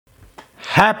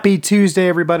Happy Tuesday,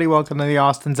 everybody. Welcome to the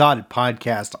Austin's Audit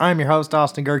Podcast. I'm your host,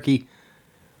 Austin Gerke.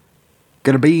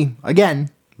 Gonna be,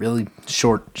 again, really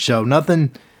short show.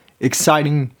 Nothing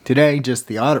exciting today, just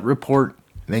the audit report.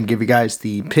 And then give you guys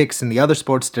the picks in the other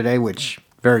sports today, which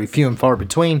very few and far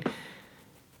between.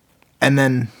 And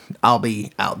then I'll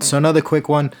be out. So another quick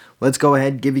one. Let's go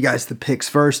ahead and give you guys the picks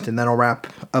first, and then I'll wrap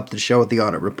up the show with the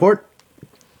audit report.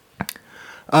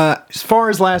 As far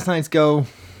as last night's go,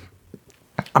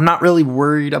 I'm not really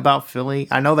worried about Philly.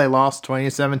 I know they lost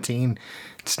 2017.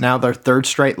 It's now their third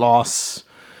straight loss.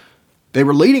 They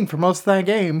were leading for most of that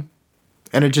game,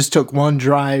 and it just took one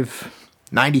drive,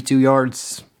 92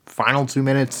 yards, final 2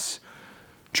 minutes.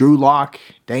 Drew Lock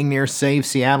dang near saved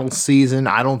Seattle's season.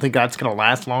 I don't think that's going to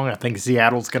last long. I think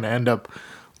Seattle's going to end up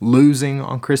losing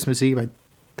on Christmas Eve. I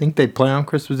think they'd play on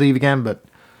Christmas Eve again, but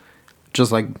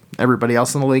just like everybody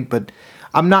else in the league. But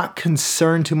I'm not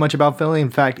concerned too much about Philly. In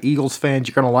fact, Eagles fans,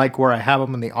 you're going to like where I have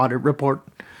them in the audit report.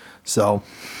 So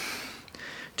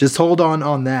just hold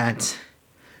on that.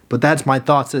 But that's my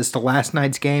thoughts as to last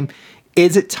night's game.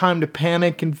 Is it time to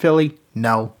panic in Philly?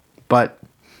 No. But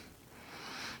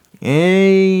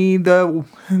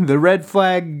the red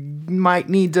flag might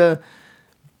need to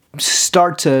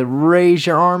start to raise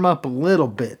your arm up a little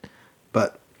bit.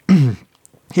 But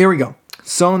here we go.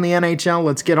 So in the NHL,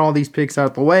 let's get all these picks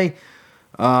out of the way.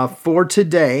 For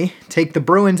today, take the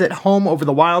Bruins at home over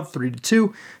the Wild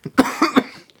 3-2.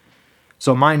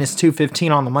 So minus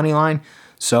 215 on the money line.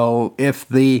 So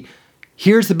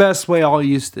here's the best way I'll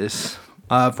use this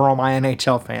for all my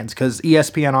NHL fans, because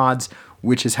ESPN odds,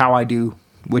 which is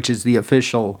the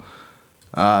official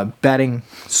betting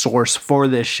source for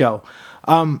this show.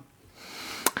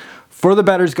 For the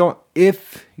bettors,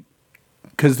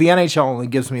 because the NHL only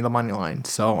gives me the money line,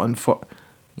 so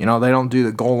they don't do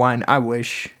the goal line. I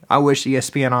wish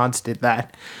ESPN odds did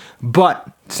that,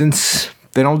 but since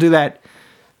they don't do that,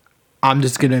 I'm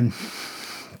just gonna,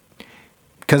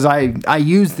 because I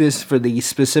use this for the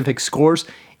specific scores.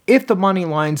 If the money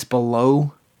line's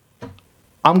below,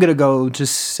 I'm going to go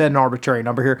just set an arbitrary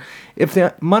number here. If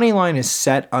the money line is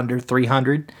set under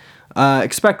 300,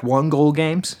 expect 1-goal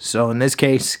games. So in this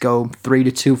case, go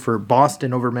 3-2 for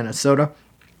Boston over Minnesota.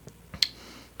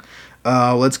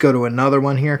 Let's go to another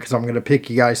one here because I'm going to pick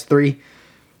you guys 3.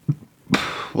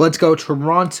 Let's go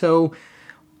Toronto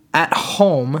at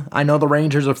home. I know the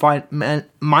Rangers are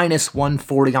minus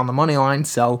 140 on the money line,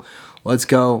 so let's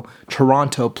go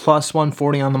Toronto plus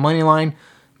 140 on the money line.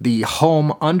 The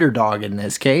home underdog in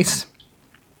this case.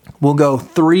 We'll go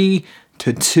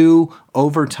 3-2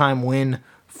 overtime win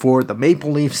for the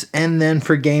Maple Leafs. And then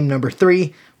for game number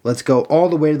 3, let's go all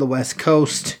the way to the West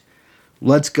Coast.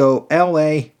 Let's go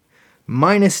LA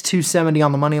minus 270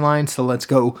 on the money line. So let's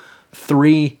go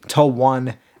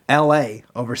 3-1 LA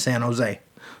over San Jose.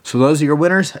 So those are your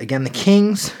winners. Again, the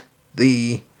Kings,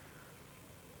 the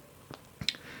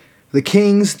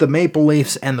Maple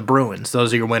Leafs, and the Bruins.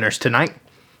 Those are your winners tonight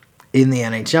in the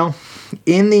NHL.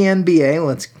 In the NBA,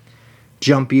 let's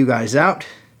jump you guys out.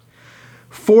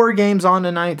 4 games on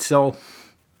tonight, so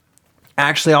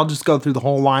actually I'll just go through the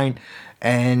whole line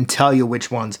and tell you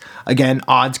which ones. Again,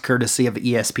 odds courtesy of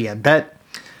ESPN Bet.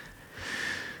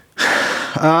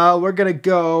 We're going to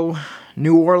go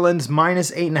New Orleans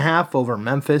minus 8.5 over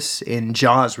Memphis in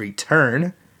Ja's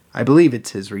return. I believe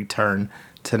it's his return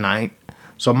tonight.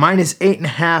 So minus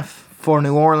 8.5 for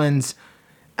New Orleans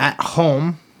at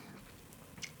home.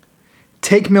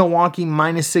 Take Milwaukee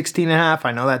minus 16.5.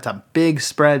 I know that's a big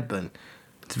spread, but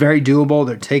it's very doable.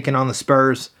 They're taking on the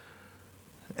Spurs.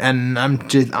 And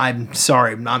I'm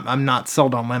sorry, I'm not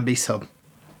sold on Wemby, so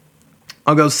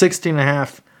I'll go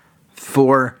 16.5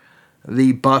 for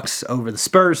the Bucks over the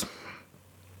Spurs.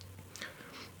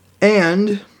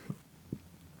 And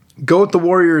go with the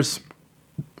Warriors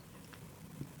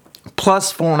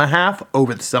plus 4.5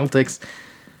 over the Celtics.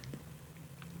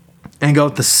 And go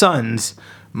with the Suns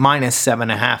minus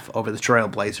 7.5 over the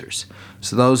Trailblazers.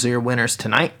 So those are your winners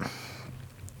tonight.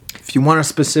 If you want a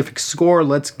specific score,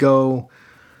 let's go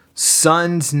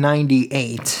Suns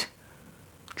 98,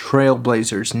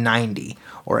 Trailblazers 90,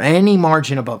 or any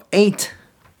margin above 8.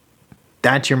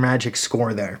 That's your magic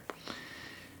score there.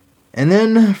 And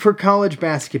then for college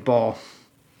basketball,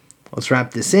 let's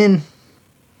wrap this in.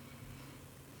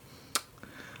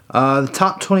 The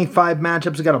top 25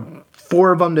 matchups, I got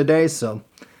 4 of them today, so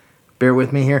bear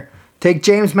with me here. Take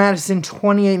James Madison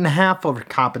 28.5 over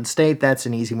Coppin State. That's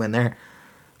an easy win there.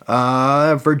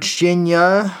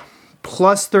 Virginia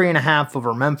plus 3.5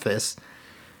 over Memphis.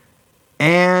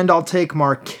 And I'll take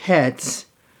Marquette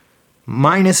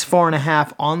minus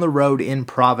 4.5 on the road in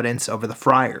Providence over the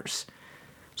Friars.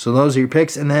 So those are your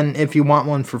picks. And then if you want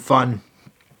one for fun,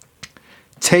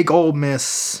 take Ole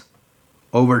Miss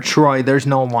over Troy. There's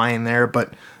no line there,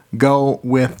 but go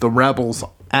with the Rebels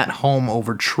at home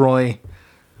over Troy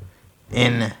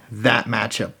in that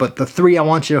matchup. But the three I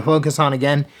want you to focus on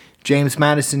again, James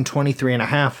Madison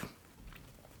 23.5,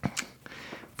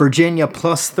 Virginia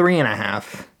plus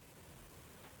 3.5,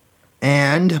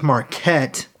 and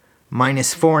Marquette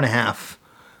minus 4.5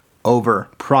 over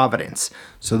Providence.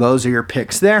 So those are your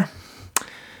picks there.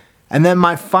 And then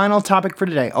my final topic for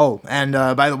today. Oh, and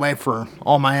by the way, for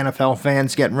all my NFL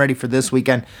fans getting ready for this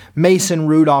weekend, Mason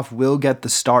Rudolph will get the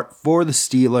start for the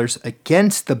Steelers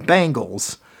against the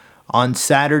Bengals on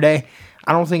Saturday.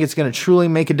 I don't think it's going to truly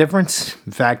make a difference.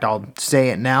 In fact, I'll say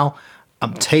it now.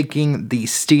 I'm taking the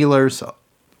Steelers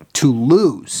to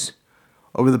lose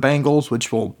over the Bengals,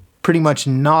 which will pretty much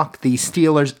knock the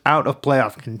Steelers out of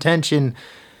playoff contention,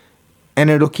 and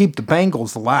it'll keep the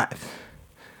Bengals alive.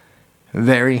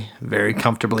 Very, very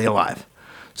comfortably alive.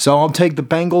 So I'll take the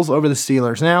Bengals over the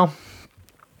Steelers now.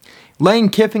 Lane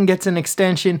Kiffin gets an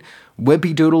extension.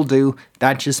 Whippy doodle do.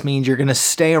 That just means you're going to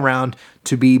stay around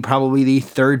to be probably the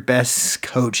third best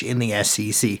coach in the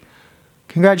SEC.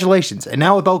 Congratulations. And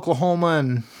now with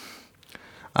Oklahoma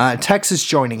and Texas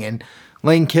joining in,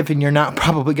 Lane Kiffin, you're not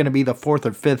probably going to be the fourth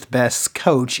or fifth best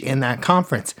coach in that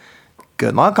conference.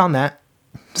 Good luck on that.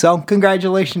 So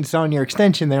congratulations on your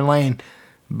extension there, Lane.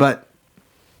 But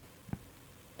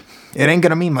it ain't going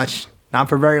to mean much. Not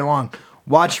for very long.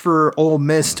 Watch for Ole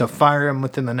Miss to fire him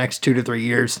within the next 2 to 3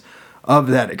 years of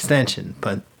that extension.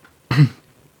 But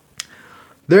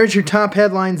there's your top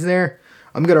headlines there.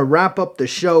 I'm going to wrap up the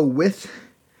show with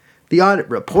the audit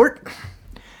report.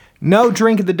 No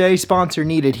drink of the day sponsor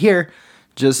needed here.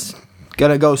 Just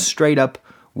going to go straight up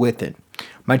with it.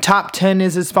 My top 10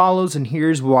 is as follows, and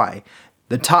here's why.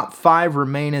 The top 5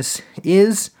 remain as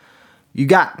is. You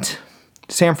got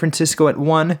San Francisco at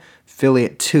 1, Philly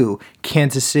at 2,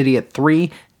 Kansas City at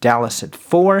 3, Dallas at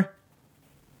 4,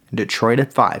 Detroit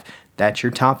at 5. That's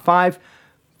your top 5.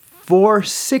 For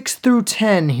 6 through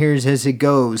 10, here's as it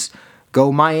goes.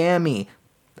 Go Miami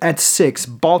at 6,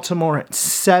 Baltimore at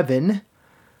 7.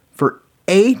 For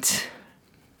 8,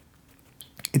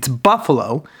 it's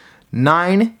Buffalo.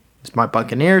 9 is my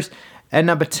Buccaneers. And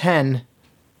number 10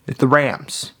 is the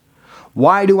Rams.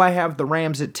 Why do I have the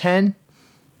Rams at 10?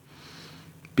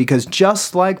 Because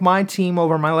just like my team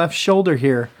over my left shoulder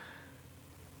here,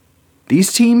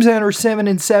 these teams that are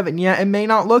 7-7, yeah, it may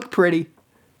not look pretty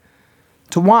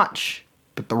to watch,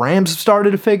 but the Rams have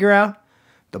started to figure out.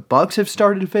 The Bucs have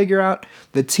started to figure out.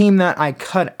 The team that I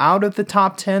cut out of the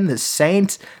top 10, the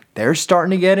Saints, they're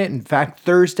starting to get it. In fact,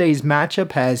 Thursday's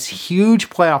matchup has huge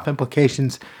playoff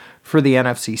implications for the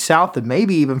NFC South and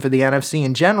maybe even for the NFC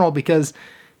in general, because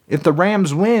if the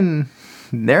Rams win,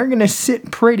 they're going to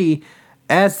sit pretty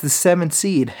as the 7th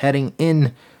seed heading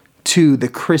into the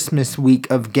Christmas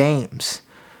week of games.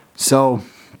 So,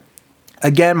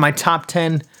 again, my top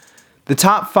 10, the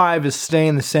top 5 is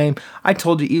staying the same. I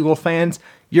told you, Eagle fans,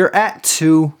 you're at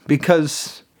 2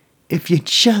 because if you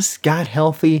just got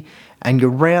healthy and you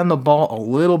ran the ball a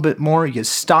little bit more, you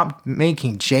stopped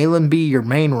making Jalen be your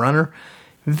main runner,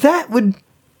 that would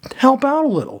help out a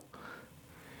little.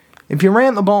 If you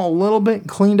ran the ball a little bit,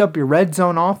 cleaned up your red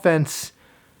zone offense,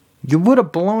 you would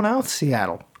have blown out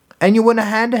Seattle. And you wouldn't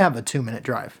have had to have a 2-minute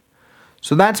drive.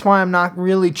 So that's why I'm not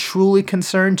really truly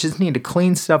concerned. Just need to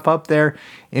clean stuff up there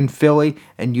in Philly,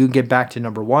 and you get back to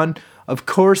number 1. Of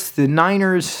course, the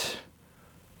Niners,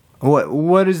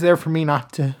 what is there for me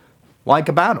not to like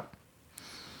about them?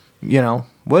 You know,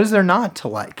 what is there not to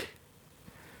like?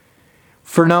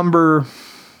 For number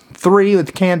 3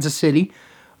 with Kansas City,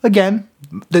 again,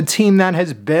 the team that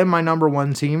has been my number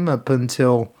 1 team up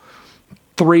until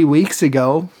 3 weeks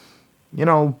ago, you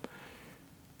know,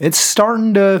 it's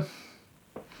starting to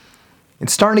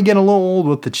get a little old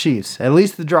with the Chiefs. At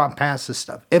least the drop passes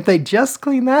stuff. If they just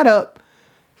clean that up,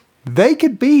 they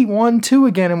could be 1-2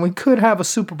 again, and we could have a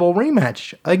Super Bowl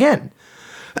rematch again.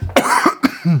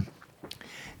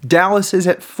 Dallas is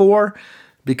at 4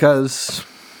 because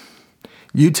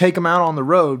you take them out on the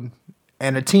road,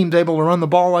 and a team's able to run the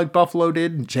ball like Buffalo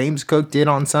did, and James Cook did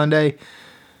on Sunday.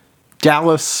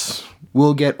 Dallas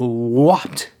will get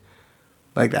whopped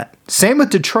like that. Same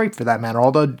with Detroit for that matter,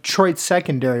 although Detroit's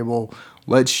secondary will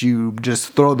let you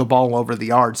just throw the ball over the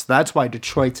yards. That's why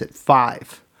Detroit's at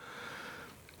 5.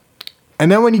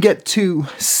 And then when you get to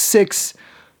 6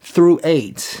 through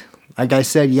 8, like I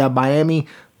said, you have Miami,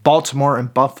 Baltimore,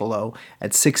 and Buffalo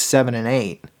at 6, 7, and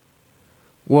 8.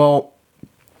 Well,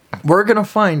 we're going to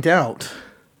find out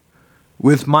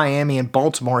with Miami and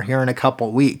Baltimore here in a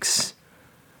couple weeks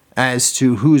as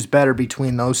to who's better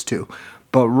between those two.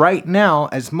 But right now,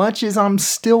 as much as I'm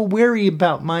still wary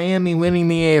about Miami winning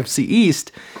the AFC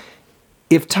East,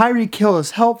 if Tyreek Hill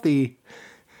is healthy,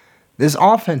 this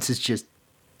offense is just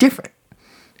different.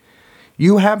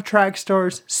 You have track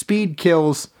stars, speed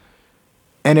kills,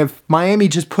 and if Miami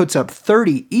just puts up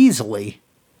 30 easily,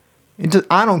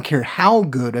 I don't care how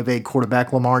good of a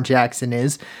quarterback Lamar Jackson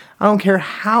is. I don't care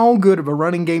how good of a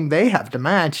running game they have to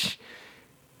match.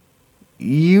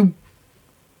 You're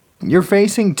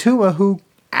facing Tua, who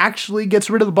actually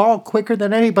gets rid of the ball quicker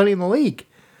than anybody in the league.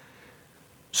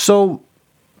 So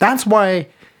that's why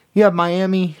you have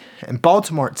Miami and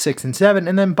Baltimore at 6 and 7,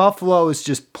 and then Buffalo is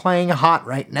just playing hot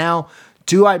right now.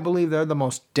 Do I believe they're the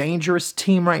most dangerous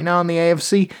team right now in the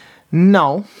AFC?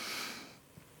 No.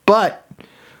 But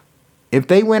if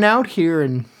they went out here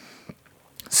and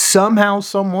somehow,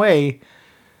 some way,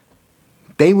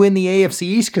 they win the AFC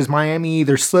East because Miami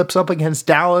either slips up against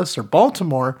Dallas or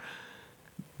Baltimore,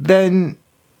 then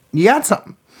you got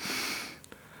something.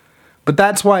 But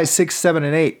that's why 6, 7,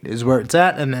 and 8 is where it's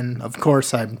at. And then, of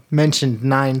course, I mentioned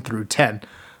 9 through 10.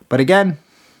 But again,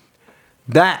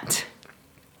 that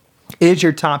is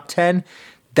your top 10.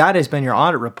 That has been your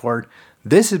audit report.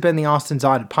 This has been the Austin's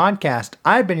Audit Podcast.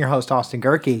 I've been your host, Austin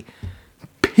Gerke.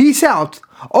 Peace out.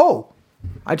 Oh,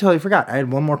 I totally forgot. I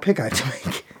had one more pick I had to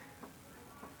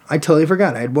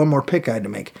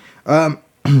make.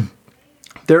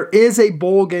 There is a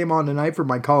bowl game on tonight for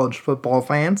my college football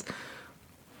fans.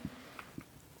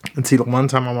 Let's see, the one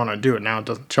time I want to do it now, it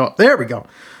doesn't show up. There we go.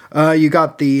 You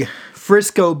got the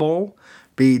Frisco Bowl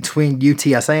between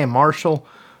UTSA and Marshall.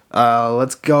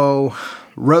 Let's go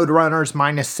Roadrunners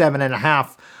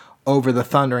 -7.5 over the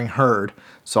Thundering Herd.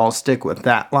 So I'll stick with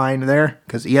that line there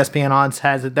because ESPN Odds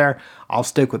has it there. I'll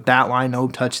stick with that line, no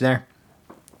touch there.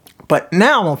 But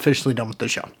now I'm officially done with the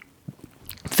show.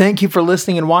 Thank you for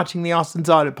listening and watching the Austin's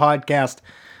Audit Podcast.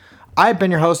 I've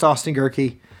been your host, Austin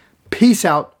Gerke. Peace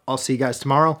out. I'll see you guys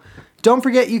tomorrow. Don't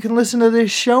forget you can listen to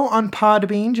this show on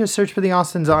Podbean. Just search for the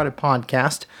Austin's Audit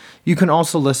Podcast. You can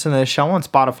also listen to this show on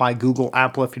Spotify, Google,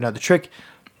 Apple if you know the trick.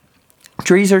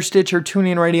 Deezer, Stitcher,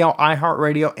 TuneIn Radio,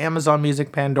 iHeartRadio, Amazon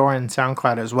Music, Pandora, and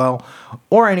SoundCloud as well.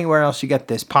 Or anywhere else you get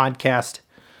this podcast.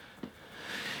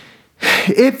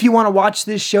 If you want to watch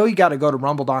this show, you got to go to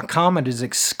rumble.com. It is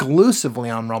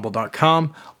exclusively on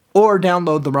rumble.com. Or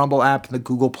download the Rumble app in the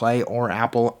Google Play or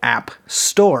Apple App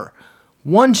Store.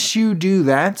 Once you do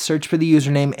that, search for the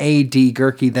username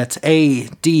ADGerke. That's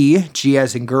A-D-G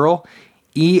as in girl,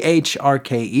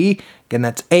 E-H-R-K-E. Again,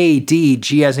 that's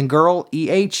A-D-G as in girl,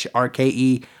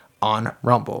 E-H-R-K-E on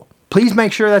Rumble. Please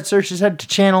make sure that search is set to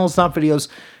channels, not videos.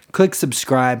 Click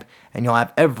subscribe, and you'll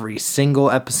have every single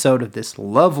episode of this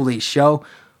lovely show,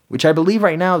 which I believe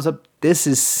right now is up. This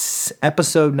is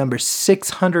episode number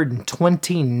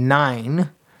 629.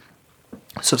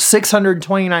 So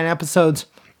 629 episodes.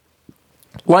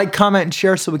 Like, comment, and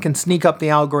share so we can sneak up the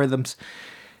algorithms.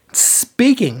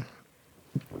 Speaking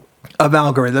of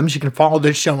algorithms, you can follow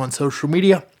this show on social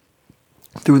media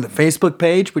through the Facebook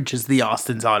page, which is the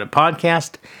Austin's Audit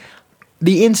Podcast,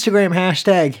 the Instagram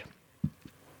hashtag,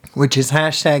 which is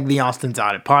hashtag the Austin's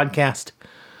Audit Podcast.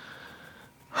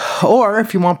 Or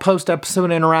if you want post-episode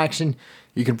interaction,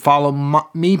 you can follow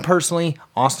me personally,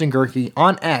 Austin Gerke,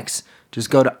 on X. Just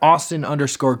go to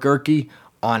Austin_Gerke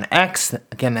on X.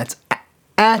 Again, that's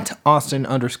at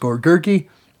Austin_Gerke.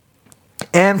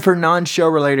 And for non-show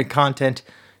related content,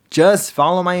 just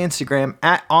follow my Instagram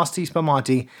at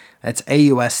AustiSpamanti. That's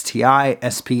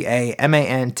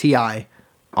AustiSpamanti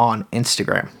on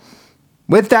Instagram.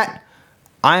 With that,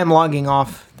 I am logging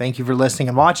off. Thank you for listening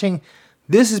and watching.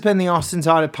 This has been the Austin's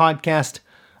Audit Podcast.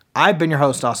 I've been your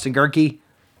host, Austin Gerke,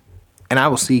 and I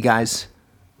will see you guys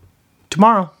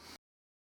tomorrow.